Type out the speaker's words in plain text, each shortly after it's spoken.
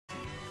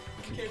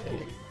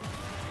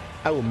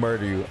I will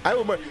murder you. I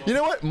will murder. You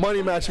know what?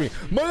 Money match me.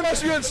 Money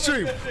match me on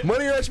stream.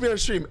 Money match me on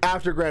stream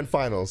after grand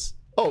finals.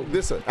 Oh,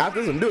 this one.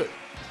 After this one, do it.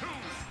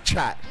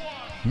 Chat.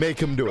 Make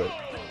him do it.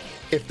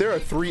 If there are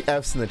 3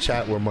 Fs in the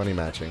chat, we're money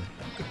matching.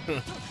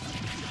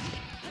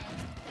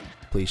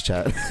 Please,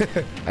 chat.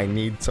 I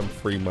need some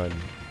free money.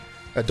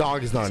 A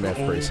dog is not an F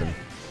person.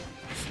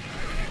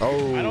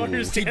 Oh, I don't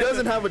understand. He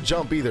doesn't have a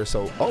jump either.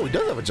 So, oh, he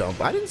does have a jump.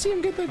 I didn't see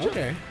him get that jump.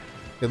 Okay.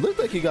 It looked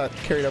like he got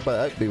carried up by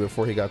that bee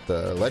before he got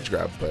the ledge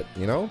grab, but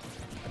you know,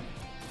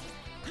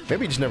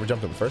 maybe he just never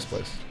jumped in the first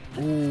place.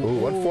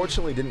 Ooh,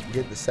 unfortunately didn't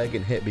get the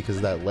second hit because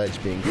of that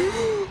ledge being.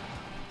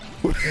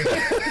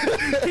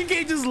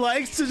 King just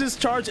likes to just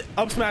charge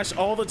up smash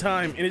all the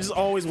time, and it just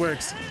always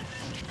works.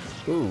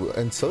 Ooh,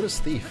 and so does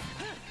Thief.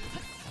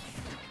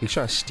 He's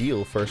trying to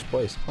steal first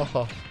place.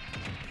 Haha.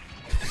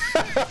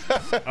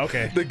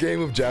 Okay. The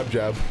game of jab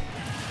jab.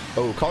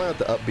 Oh, calling out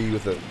the up B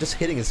with just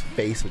hitting his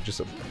face with just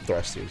some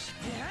thrusters.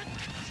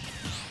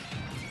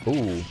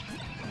 Ooh.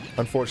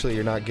 Unfortunately,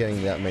 you're not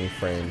getting that many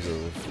frames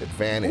of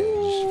advantage.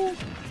 Ooh.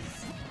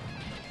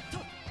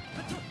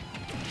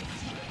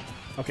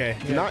 Okay.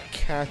 You're not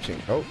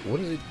catching. Oh, what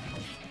is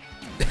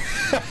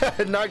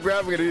it? Not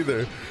grabbing it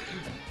either.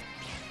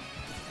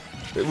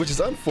 Which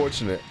is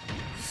unfortunate.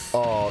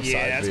 Oh,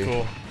 yeah, that's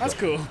cool. That's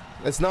cool.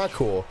 It's not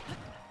cool.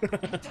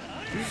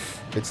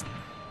 It's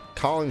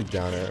calling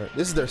down air.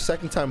 This is their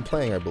second time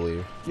playing, I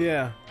believe.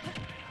 Yeah.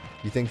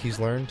 You think he's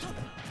learned?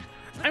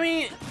 I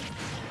mean,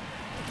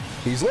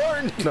 he's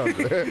learned. No.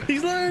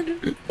 He's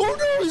learned. Oh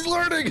no, he's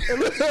learning.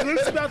 It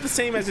looks about the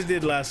same as it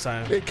did last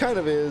time. It kind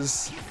of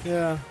is.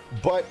 Yeah.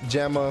 But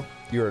JAMA,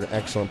 you're an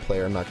excellent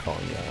player. I'm not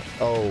calling you out.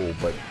 Oh,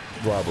 but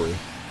robbery.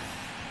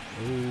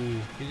 Ooh.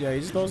 Yeah,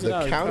 he just throws it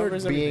out. The counter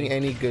being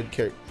any good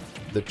character.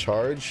 The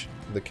charge,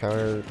 the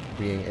counter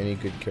being any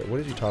good character. What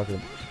is he talking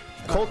about?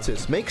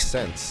 Cultist makes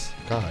sense.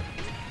 God.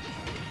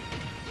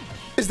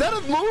 Is that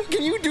a move?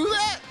 Can you do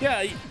that?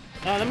 Yeah.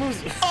 That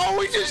move's. Oh,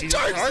 he just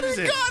charged it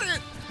and got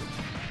it.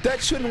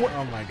 That shouldn't work.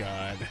 Oh my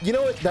god. You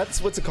know what? That's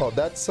what's it called?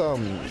 That's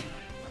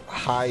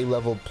high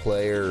level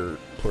player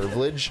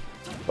privilege.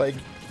 Like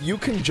you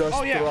can just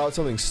throw out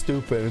something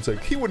stupid. And it's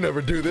like he would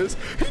never do this.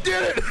 He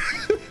did it.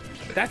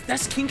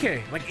 That's King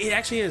K. Like it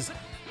actually is.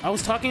 I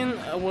was talking.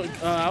 I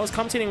was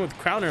commentating with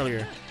Crown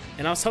earlier,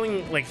 and I was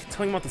telling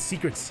him about the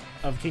secrets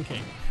of King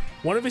K.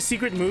 One of his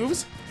secret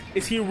moves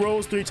is he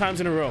rolls 3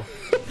 times in a row,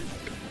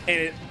 and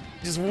it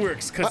just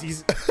works because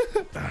he's.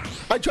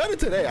 I tried it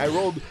today. I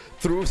rolled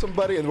through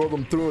somebody and rolled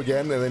them through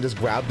again, and then just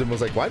grabbed him. And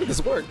was like, why did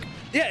this work?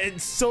 Yeah,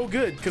 it's so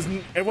good because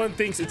everyone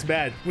thinks it's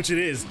bad, which it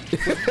is,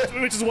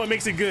 which is what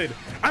makes it good.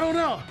 I don't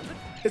know.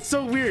 It's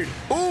so weird.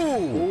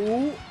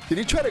 Ooh. Did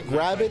he try to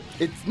grab it?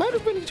 It might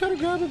have been he tried to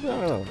grab it, but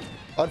I don't know.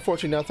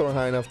 Unfortunately, not throwing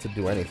high enough to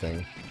do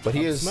anything. But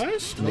he is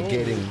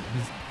negating.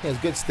 He has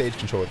good stage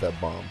control with that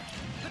bomb.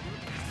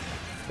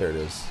 There it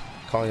is.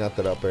 Calling out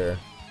that up air.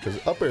 Because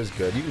up air is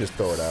good. You can just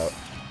throw it out.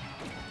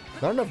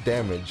 Not enough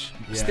damage.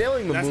 Yeah,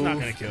 Staling the move. That's not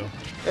going to kill.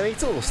 And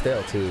it's a little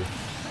stale, too.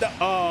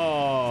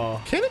 Oh.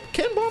 Can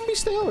bomb be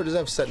stale, or does it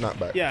have set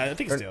knockback? Yeah, I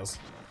think it stales.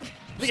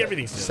 I think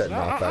everything's set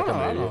knockback. I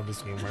don't know how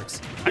this game works.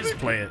 I just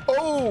play it.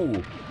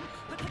 Oh!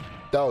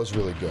 That was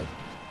really good.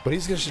 But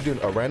he's going to do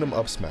a random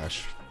up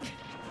smash.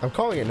 I'm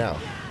calling it now.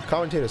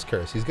 Commentator's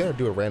curse. He's gonna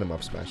do a random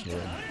up smash in the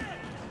ring.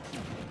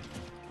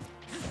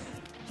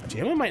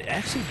 JAMA might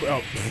actually.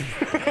 Oh.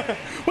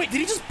 Wait,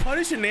 did he just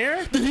punish an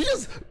air? Did he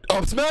just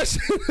up smash?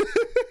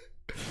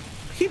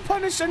 He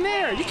punished an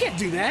air. You can't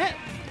do that.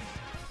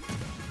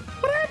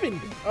 What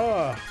happened?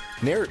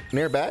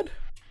 Nair bad?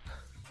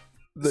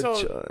 The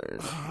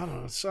charge. I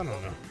don't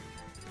know.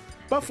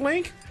 Buff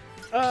Link.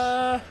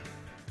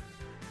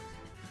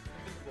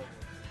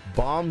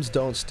 Bombs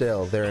don't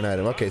stale. They're an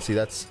item. Okay, see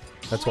that's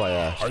why I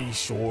asked. Are you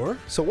sure?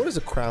 So what does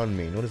a crown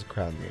mean? What does a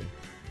crown mean?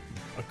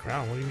 A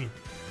crown? What do you mean?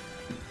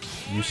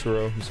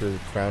 Yusuro, the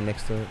crown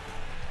next to it.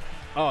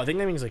 Oh, I think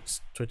that means like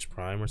Twitch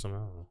Prime or something.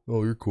 I don't know.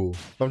 Oh, you're cool.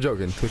 I'm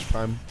joking. Twitch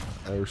Prime,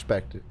 I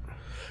respect it.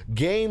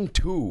 Game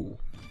 2.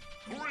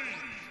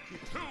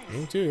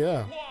 Game 2,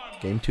 yeah.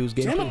 Game 2's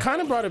game 2. JAMA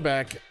kind of brought it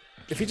back.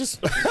 If he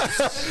just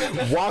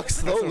walk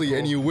slowly so cool.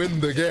 And you win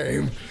the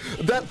game.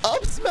 That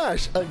up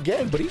smash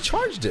again, but he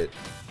charged it.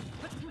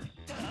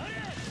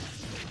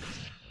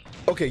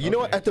 Okay, you know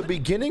what? At the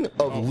beginning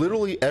of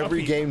literally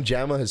every game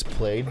JAMA has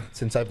played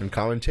since I've been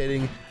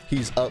commentating,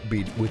 he's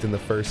upbeat within the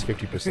first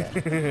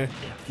 50%.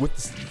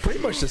 With pretty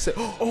much the same.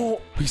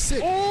 Oh, he's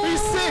sick. Oh,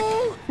 he's sick.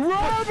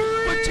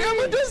 Robbery. But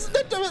JAMA does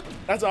that.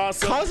 That's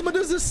awesome. Kazma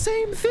does the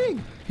same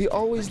thing. He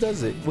always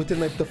does it within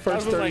like the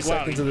first 30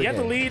 seconds of the game. You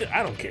have the lead.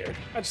 I don't care.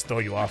 I just throw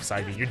you off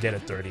side. You're dead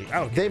at 30. I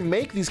don't care. They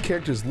make these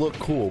characters look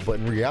cool, but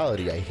in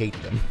reality, I hate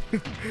them.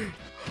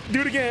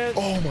 Do it again.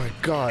 Oh my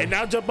god. And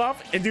now jump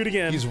off and do it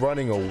again. He's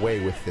running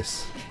away with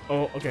this.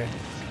 Oh, okay.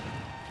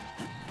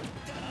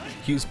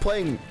 He was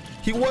playing.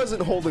 He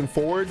wasn't holding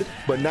forward,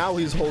 but now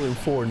he's holding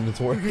forward and it's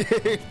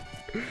working.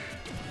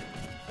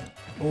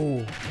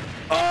 Oh.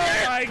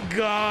 Oh my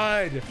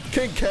god.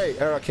 King K,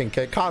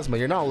 Kazma,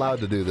 you're not allowed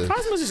to do this.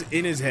 Kazma's just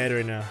in his head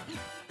right now.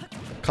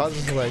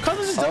 Kazma's like, Kazma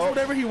just does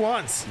whatever he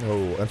wants.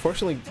 Oh,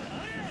 unfortunately,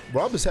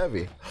 Rob is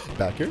heavy.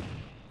 Back here.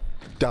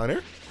 Down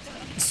here.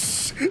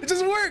 It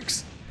just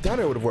works. Down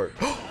here would have worked.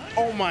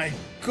 Oh my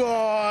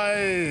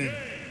god.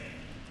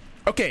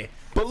 Okay.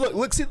 But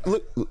look.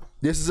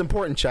 This is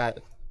important, chat.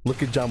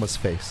 Look at JAMA's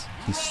face.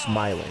 He's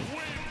smiling.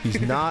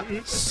 He's not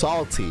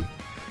salty.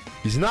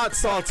 He's not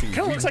salty. It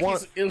kind of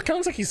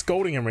looks like he's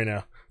scolding him right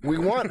now. We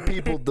want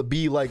people to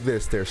be like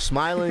this. They're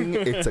smiling.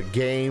 It's a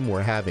game.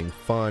 We're having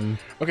fun.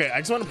 Okay, I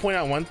just want to point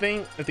out one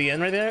thing at the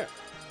end right there.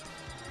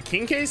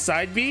 King K's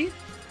side B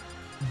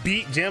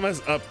beat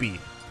JAMA's up B.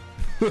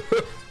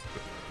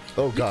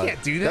 Oh god, you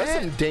can't do that.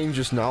 That's some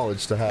dangerous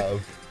knowledge to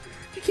have.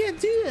 You can't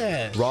do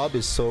that. Rob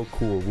is so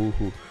cool.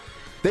 Woohoo!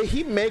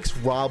 He makes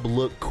Rob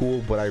look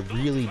cool, but I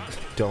really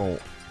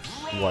don't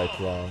like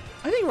Rob.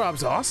 I think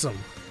Rob's awesome.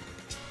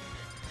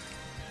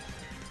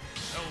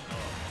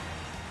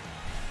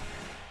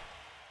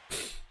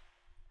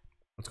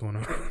 What's going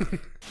on?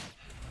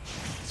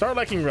 Start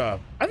liking Rob.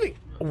 I think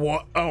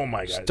what? Oh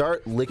my god.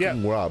 Start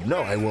licking Rob.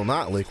 No, I will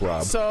not lick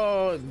Rob.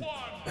 So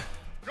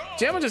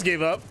JAMA just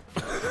gave up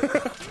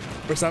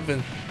or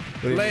something.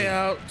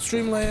 Layout,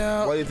 stream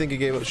layout. Why do you think he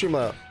gave up? Stream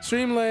layout.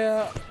 Stream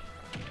layout.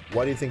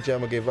 Why do you think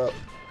JAMA gave up?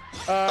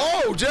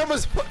 Oh,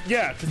 JAMA's.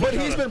 Yeah, but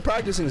he's been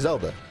practicing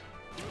Zelda.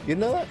 You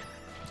know that?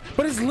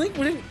 But his Link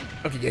wouldn't.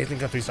 Okay, yeah, I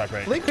think got 3 stock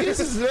right. Link is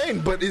his name,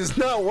 but it's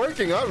not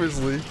working,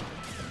 obviously.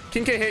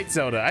 King K hates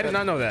Zelda. I did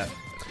not know that.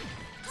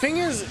 Thing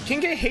is,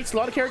 King K hates a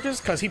lot of characters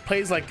because he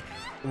plays like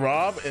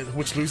Rob,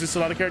 which loses to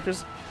a lot of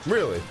characters.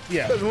 Really?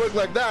 Yeah. Doesn't look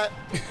like that.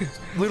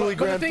 Little League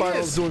Grand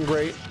Finals doing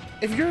great.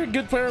 If you're a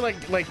good player like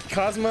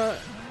Kazma,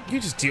 you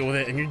just deal with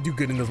it and you do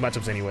good in those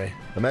matchups anyway.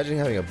 Imagine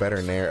having a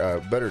better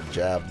better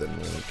jab than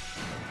Link.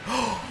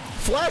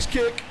 Flash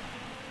kick.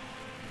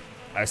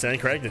 I stand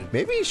corrected.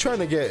 Maybe he's trying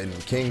to get in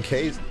King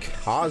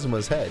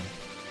Kazma's head.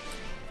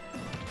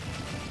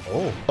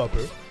 Oh,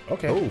 upper.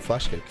 Okay. Oh,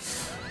 flash kick.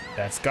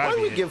 That's gotta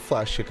be. Why do we give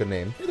flash kick a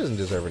name? He doesn't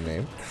deserve a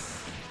name.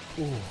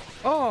 Ooh.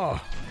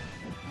 Oh.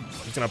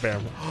 He's gonna bear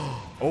him.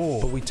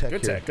 Oh, but we tech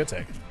good here. tech. Good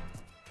tech.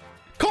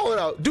 Call it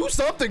out. Do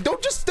something.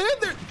 Don't just stand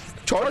there.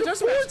 Charge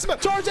smash.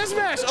 Charge and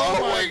smash.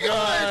 Oh my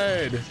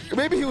god.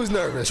 Maybe he was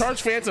nervous.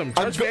 Charge Phantom.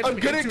 Charge Phantom. I'm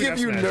gonna give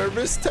you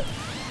nervous.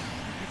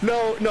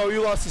 No,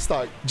 you lost the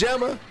stock.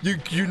 JAMA,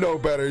 you know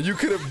better. You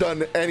could have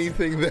done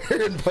anything there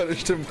and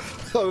punished him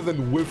other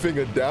than whiffing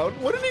a down.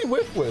 What did he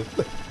whiff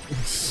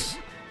with?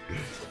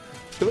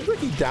 It looked like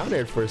he down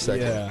aired for a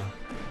second. Yeah.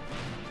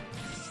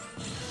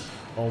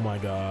 Oh my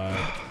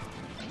god.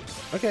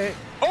 Okay.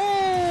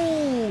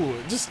 Oh!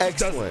 Just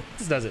excellent.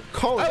 Just does it.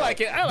 I like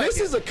it.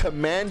 This is a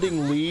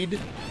commanding lead.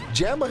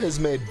 JAMA has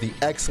made the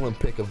excellent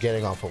pick of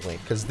getting off a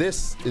Link because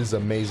this is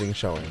amazing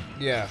showing.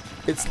 Yeah.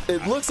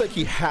 It looks like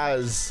he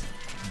has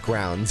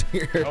ground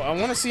here. I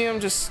want to see him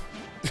just.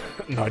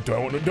 No, do I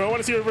want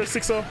to see reverse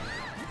 6-0?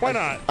 Why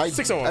not?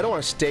 6-0. I don't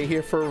want to stay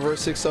here for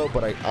reverse 6-0,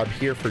 but I'm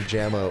here for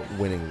JAMA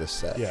winning this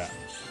set. Yeah.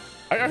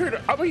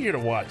 I'll be here to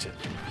watch it.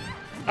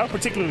 I don't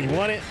particularly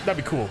want it.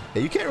 That'd be cool.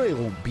 Yeah, you can't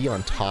really be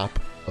on top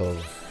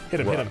of hit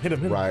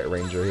him. Riot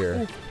Ranger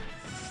here. Ooh.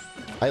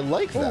 I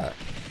like that.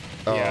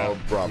 Yeah. Oh,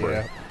 Robert.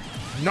 Yeah.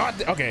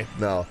 Not okay.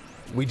 No,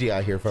 we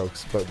DI here,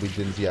 folks, but we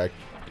didn't DI.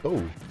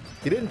 Oh,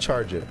 he didn't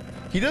charge it.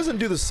 He doesn't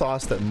do the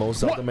sauce that most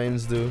Zelda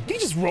mains do. He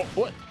just roll.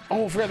 What?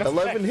 Oh, I forgot. That's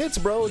 11 hits,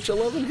 bro. It's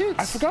 11 hits.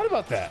 I forgot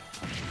about that.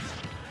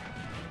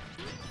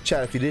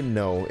 Chat, if you didn't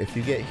know, if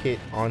you get hit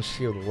on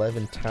shield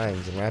 11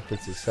 times in rapid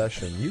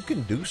succession, you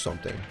can do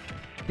something.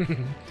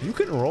 You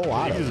can roll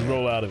out of it. Just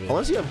roll out of it.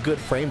 Unless you have good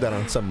frame down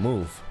on some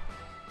move.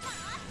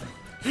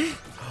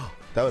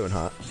 That would have been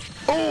hot.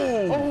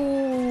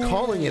 Oh!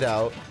 Calling it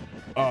out.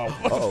 Oh,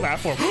 what's the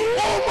platform?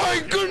 Oh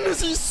my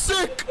goodness, he's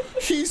sick!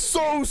 He's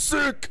so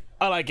sick!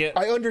 I like it.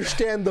 I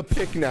understand the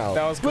pick now.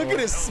 That was cool. Look at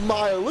his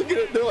smile. Look at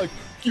it. They're like,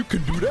 you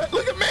can do that?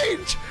 Look at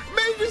Mage!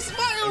 Mage is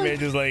smiling!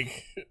 Mage is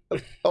like...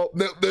 Oh,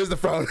 no, there's the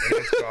frown.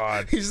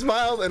 God. He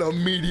smiled an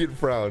immediate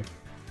frown.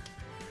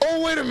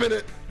 Oh, wait a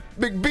minute.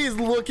 Big B's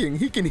looking.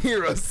 He can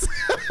hear us.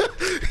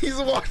 He's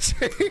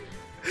watching.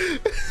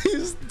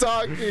 He's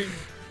talking.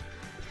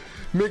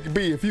 Mick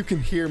B, if you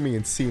can hear me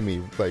and see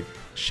me, like,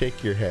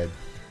 shake your head.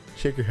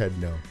 Shake your head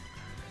no.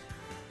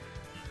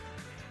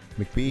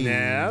 McBee.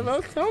 Nah,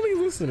 I'm only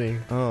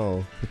listening.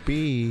 Oh,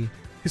 McBee.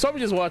 He's probably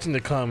just watching the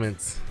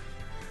comments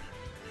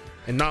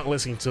and not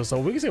listening to us, so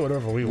we can say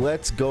whatever we want.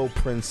 Let's go,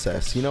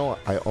 princess. You know what?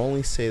 I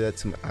only say that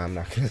to I'm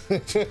not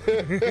gonna.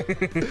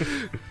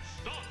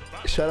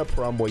 Shut up,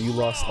 Romboy. You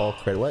lost all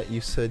credit. What?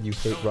 You said you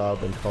hate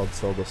Rob and called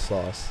Zelda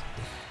sauce.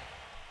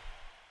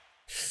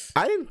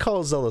 I didn't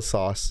call Zelda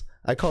sauce.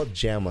 I called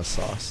JAMA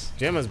sauce.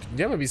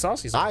 JAMA be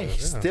saucy. I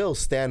still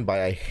stand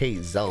by I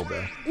hate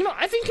Zelda. You know,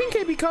 I think King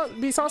K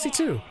be saucy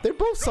too. They're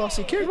both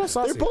saucy characters.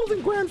 They're both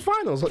in grand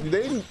finals.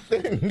 They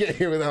didn't get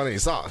here without any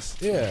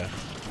sauce. Yeah.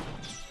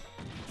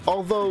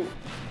 Although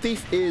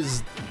Thief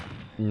is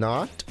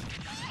not.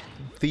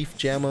 Thief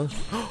JAMA.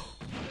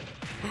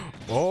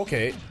 Oh,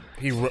 okay.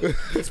 He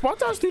spot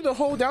dodge through the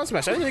whole down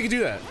smash. I didn't think he could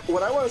do that.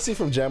 What I want to see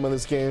from JAMA in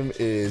this game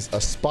is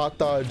a spot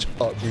dodge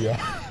up beyond.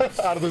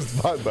 out of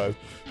this bot dodge.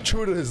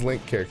 True to his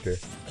Link character.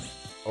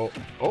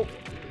 Oh.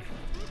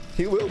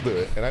 He will do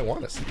it, and I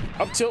want to see.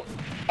 Up tilt.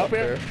 Up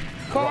air.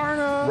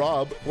 Karna.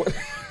 Rob. What?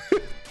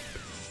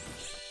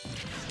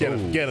 Get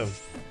him. Get him.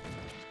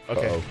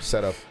 Okay. Uh-oh.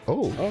 Set up.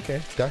 Oh.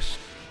 Okay. Dash.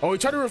 Oh, he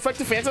tried to reflect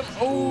the phantom.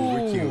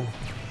 Oh. Ooh, cute.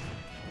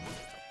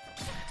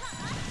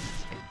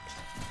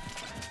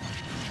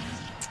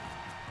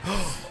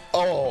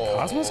 Oh.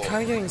 Kazma's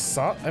kind of getting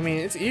sauced. I mean,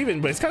 it's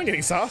even, but it's kind of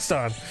getting sauced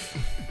on.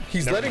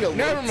 He's letting a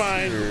Never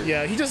mind.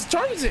 Yeah, he just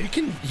charges it.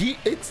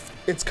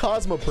 It's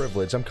Kazma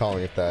privilege. I'm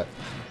calling it that.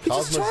 He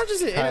just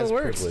charges it and it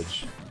works.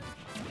 Privilege.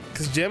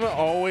 Because JAMA will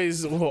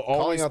always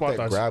calling out spot that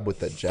dodge. grab with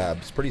that jab.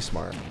 It's pretty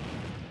smart.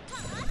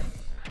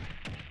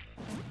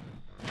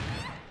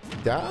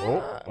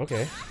 Oh,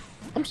 okay.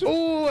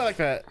 Oh, I like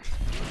that.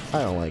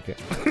 I don't like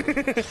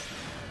it.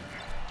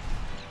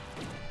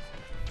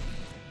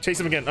 Chase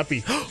him again. Up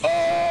B.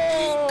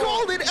 Oh! He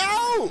called it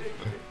out!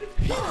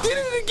 He did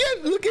it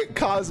again! Look at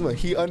Kazma.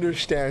 He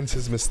understands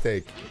his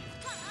mistake.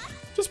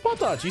 Just spot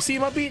dodge. You see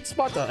him up B?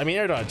 Spot dodge. I mean,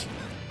 air dodge.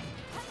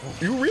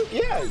 You really?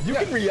 Yeah, you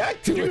can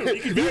react to it.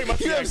 You can very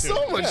much you have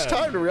so much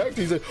time to react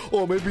to it. He's like,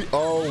 oh, maybe.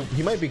 Oh,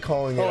 he might be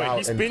calling it out.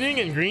 He's spinning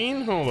and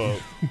green? Hold up.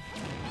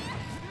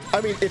 I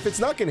mean, if it's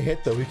not going to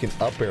hit, though, we can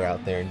up air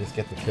out there and just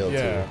get the kill,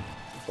 too.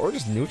 Or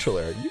just neutral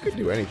air. You could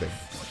do anything.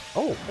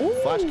 Oh,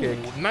 flash kick.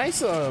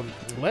 Nice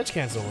ledge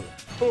cancel.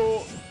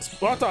 Oh,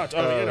 spot dodge.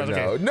 Oh, yeah, that's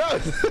okay. No.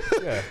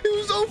 Yeah. He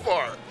was so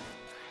far.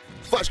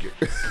 Flash kick.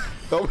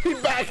 Oh, he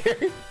back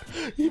here.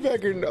 He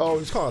back here. Oh,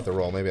 he's calling out the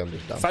roll. Maybe I'm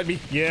just dumb. Side B.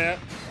 Yeah,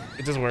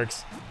 it just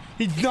works.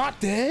 He's not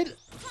dead.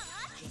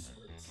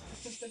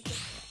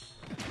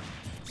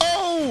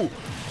 Oh,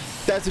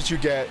 that's what you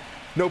get.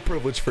 No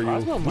privilege for you.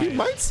 We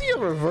might see a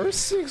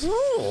reverse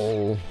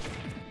 6-0.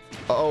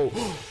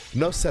 Oh,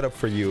 no setup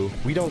for you.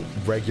 We don't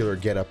regular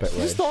get up at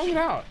ledge. He's throwing it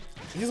out.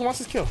 He just wants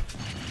his kill.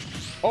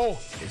 Oh,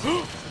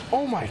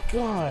 oh my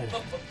god.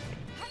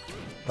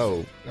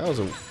 Oh, that was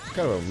a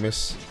kind of a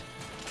miss.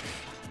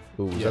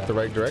 Ooh, was that the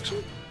right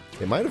direction?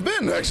 It might have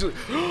been actually.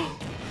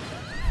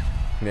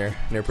 Near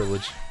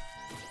privilege.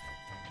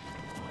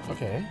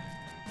 Okay.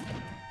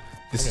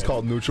 This is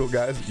called neutral,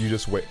 guys. You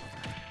just wait.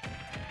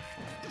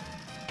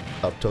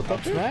 Up tilt,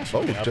 up smash.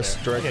 Oh,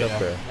 just straight up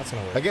there. That's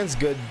gonna work. Against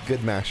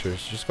good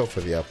mashers, just go for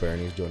the up air,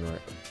 and he's doing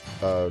right.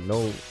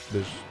 No,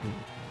 there's.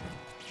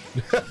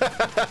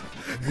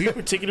 We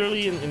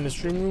particularly in the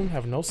stream room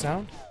have no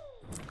sound.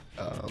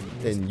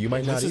 And you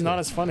might not. This is not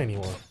as fun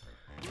anymore.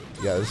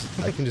 Yeah,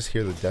 I can just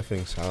hear the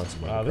deafening silence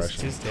of my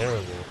impression. This is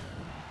terrible.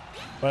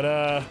 But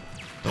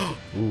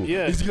ooh,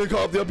 yeah, he's gonna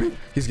call up the up B.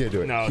 He's gonna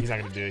do it. No, he's not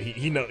gonna do it.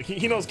 He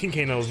knows King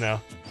K knows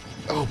now.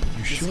 Oh, but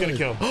you should. This is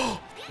gonna kill.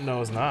 No,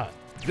 it's not.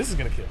 This is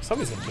gonna kill.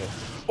 Somebody's gonna kill.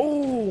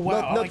 Oh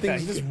wow, I like that.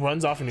 He just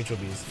runs off in neutral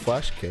B's.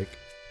 Flash kick.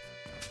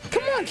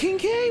 Come on, King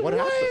K.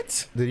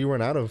 What? Did you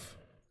run out of?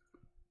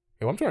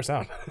 Hey, welcome to our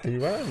sound. Did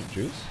you run out of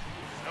juice?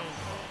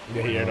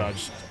 Yeah, he air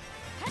dodged.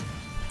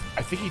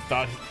 I think he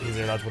thought his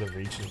air dodge would have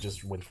reached and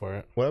just went for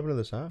it. What happened to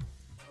the sound?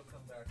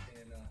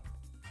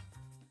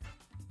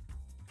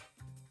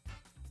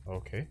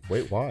 Okay.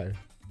 Wait, why?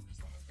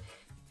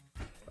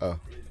 Oh.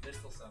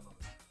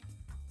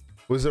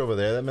 Was it over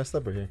there that messed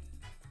up or here?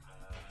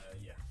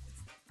 Yeah.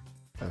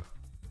 Oh.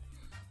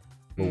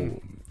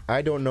 Ooh.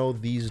 I don't know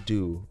these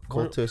do.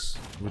 Cultist,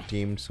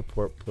 redeemed,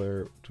 support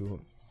player.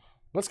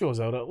 Let's go,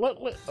 Zelda.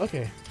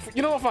 Okay.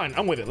 You know what? Fine.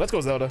 I'm with it. Let's go,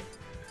 Zelda.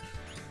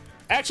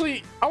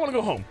 Actually, I want to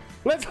go home.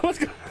 Let's go.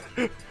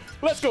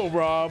 Let's go,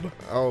 Rob.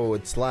 Oh,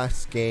 it's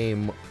last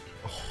game.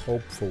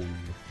 Hopefully.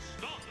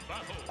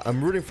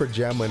 I'm rooting for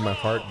JAMA in my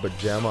heart, but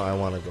JAMA, I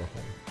want to go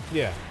home.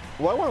 Yeah.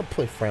 Well, I want to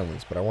play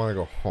friendlies, but I want to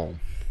go home.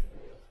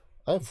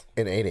 I have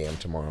an 8 a.m.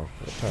 tomorrow.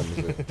 What time is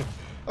it?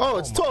 Oh,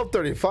 it's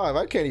 12:35.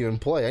 I can't even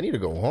play. I need to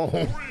go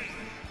home.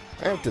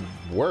 I have to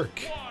work.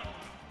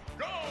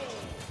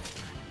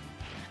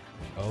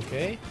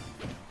 Okay.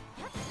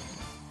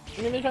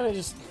 I mean, they're kind of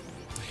just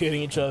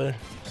hitting each other.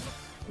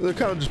 They're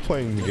kind of just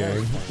playing the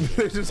game.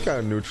 They're just kind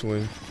of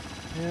neutraling.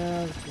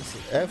 Yeah.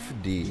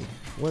 FD.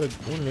 What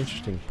an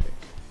interesting pick.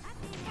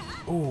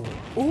 Ooh.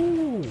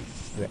 Ooh.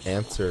 The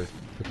answer,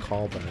 the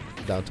callback.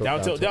 Down tilt.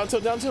 Down tilt. Down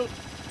tilt. Down tilt.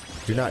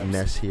 You're not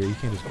Ness here. You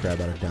can't just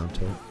grab out of down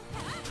tilt.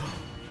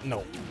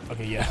 No.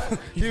 Okay. Yeah.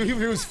 he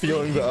was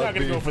feeling the He's up not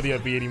gonna go for the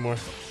up B anymore.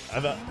 I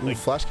thought. Like,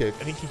 flash kick.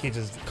 I think he can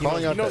just.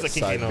 Calling out knows that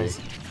King K knows.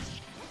 B.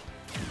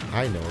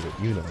 I know that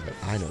you know that.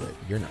 I know that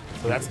you're not.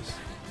 So that's.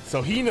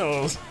 So he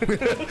knows.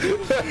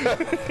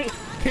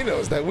 He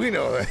knows that we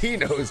know that he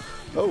knows.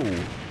 Oh.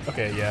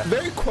 Okay. Yeah.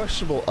 Very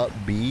questionable up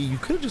B. You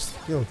could have just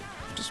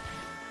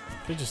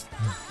just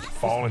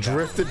fallen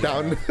drifted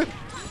down.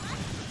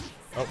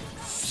 Oh.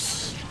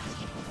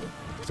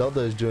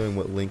 Zelda is doing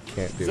what Link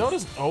can't do.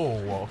 Zelda's.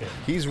 Oh. Well, okay.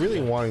 He's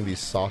really wanting these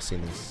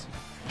sauciness.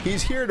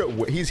 He's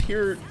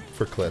here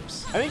for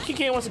clips. I think King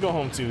K wants to go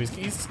home too.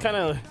 He's kind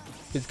of.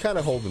 He's kind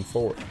of holding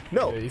forward.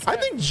 No, yeah, I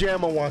think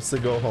JAMA wants to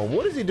go home.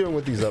 What is he doing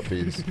with these up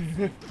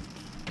Bs?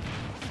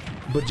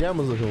 But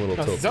JAMA's looking a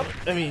little tilted.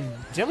 I mean,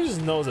 JAMA just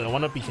knows that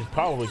one up B can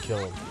probably kill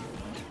him.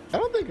 I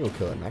don't think it'll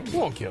kill it. Now. It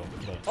won't kill.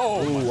 But,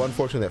 oh, ooh,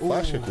 unfortunately, that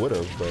flash kick would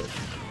have, but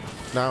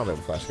no, I don't have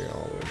a flash kick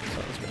all the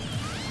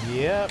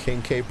way. Yeah.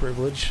 King K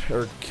privilege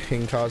or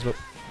King Kazma.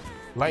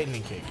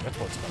 Lightning kick. That's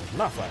what it's called.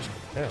 Not flash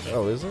kick.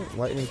 Oh, is it?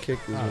 Lightning kick.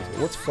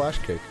 What's flash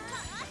kick?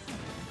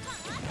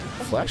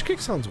 Flash kick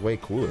sounds way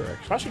cooler,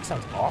 actually. Flash kick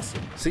sounds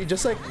awesome. See,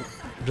 just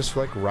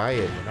like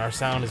Riot. And our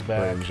sound is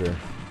bad. Ranger.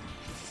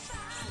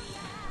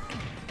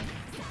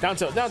 Down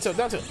tilt, down tilt,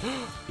 down tilt.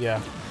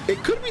 Yeah.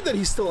 It could be that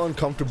he's still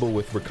uncomfortable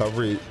with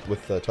recovery,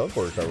 with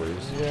teleport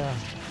recoveries. Yeah.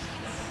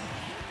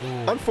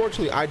 Ooh.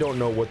 Unfortunately, I don't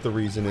know what the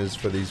reason is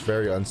for these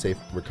very unsafe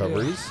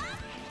recoveries. Yeah.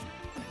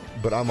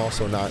 But I'm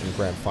also not in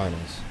grand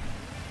finals.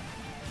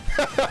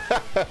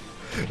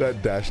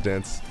 That dash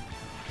dance.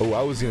 Oh,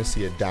 I was gonna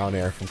see a down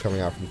air from coming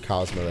out from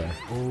Kazma there.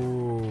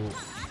 Ooh.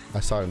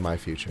 I saw it in my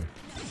future.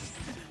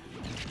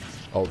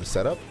 Oh, the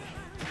setup?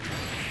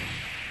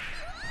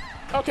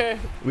 Okay.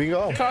 We can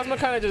go. Kazma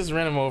kind of just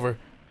ran him over.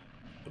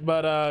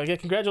 But yeah,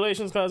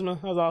 congratulations,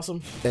 Kazma. That was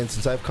awesome. And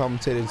since I've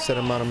commentated a set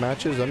amount of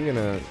matches, I'm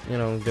gonna, you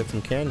know, get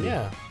some candy.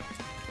 Yeah.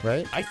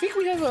 Right? I think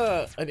we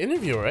have an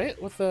interview, right?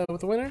 With the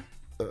winner?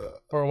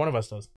 Or one of us does.